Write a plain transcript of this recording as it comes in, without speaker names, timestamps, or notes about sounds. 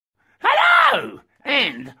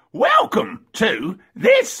and welcome to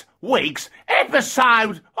this week's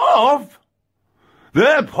episode of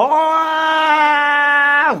the Paul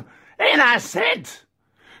Innocent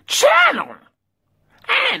channel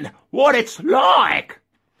and what it's like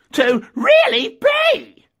to really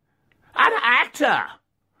be an actor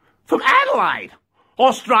from Adelaide,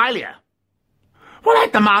 Australia. Well,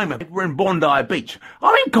 at the moment, we're in Bondi Beach.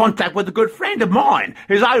 I'm in contact with a good friend of mine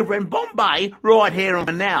who's over in Bombay right here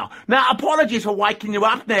and now. Now, apologies for waking you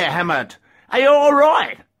up there, Hamad. Are you all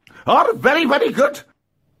right? Oh, very, very good.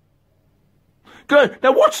 Good.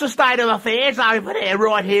 Now, what's the state of affairs over there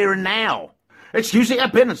right here and now? Excuse the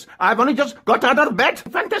appearance. I've only just got out of bed.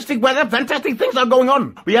 Fantastic weather, fantastic things are going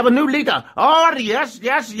on. We have a new leader. Oh, yes.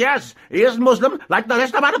 He is Muslim, like the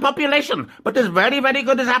rest of our population. But there's very, very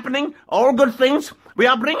good is happening. All good things. We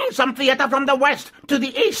are bringing some theatre from the west to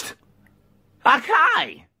the east.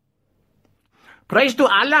 Okay. Praise to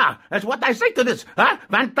Allah. That's what I say to this. Huh?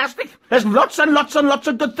 Fantastic. There's lots and lots and lots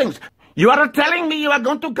of good things. You are telling me you are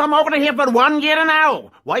going to come over here for 1 year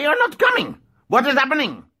now. Why you are not coming? What is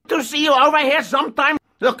happening? To see you over here sometime.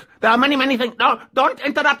 Look, there are many, many things. No, don't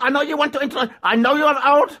interrupt. I know you want to interrupt. I know you are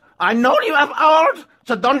old.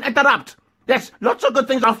 So don't interrupt. Yes, lots of good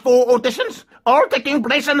things are for auditions, all taking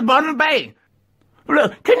place in Bombay.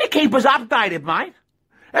 Look, can you keep us updated, mate?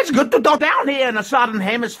 It's good to talk down here in the Southern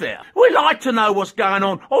Hemisphere. We like to know what's going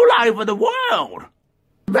on all over the world.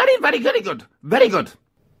 Very, very, very good. Very good.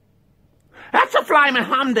 That's a flaming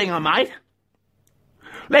humdinger, mate.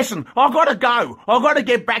 Listen, I've got to go. I've got to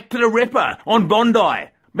get back to the Ripper on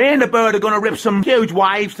Bondi. Me and the bird are going to rip some huge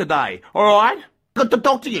waves today, all right? Good to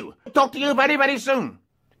talk to you. Talk to you very, very soon.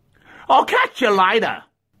 I'll catch you later.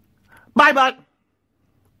 Bye-bye.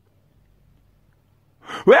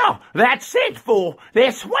 Well, that's it for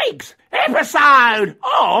this week's episode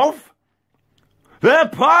of the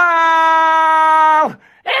Paul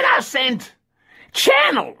Innocent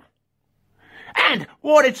channel and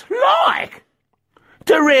what it's like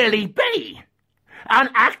to really be an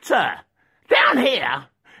actor down here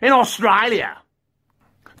in Australia.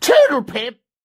 Toodle pip.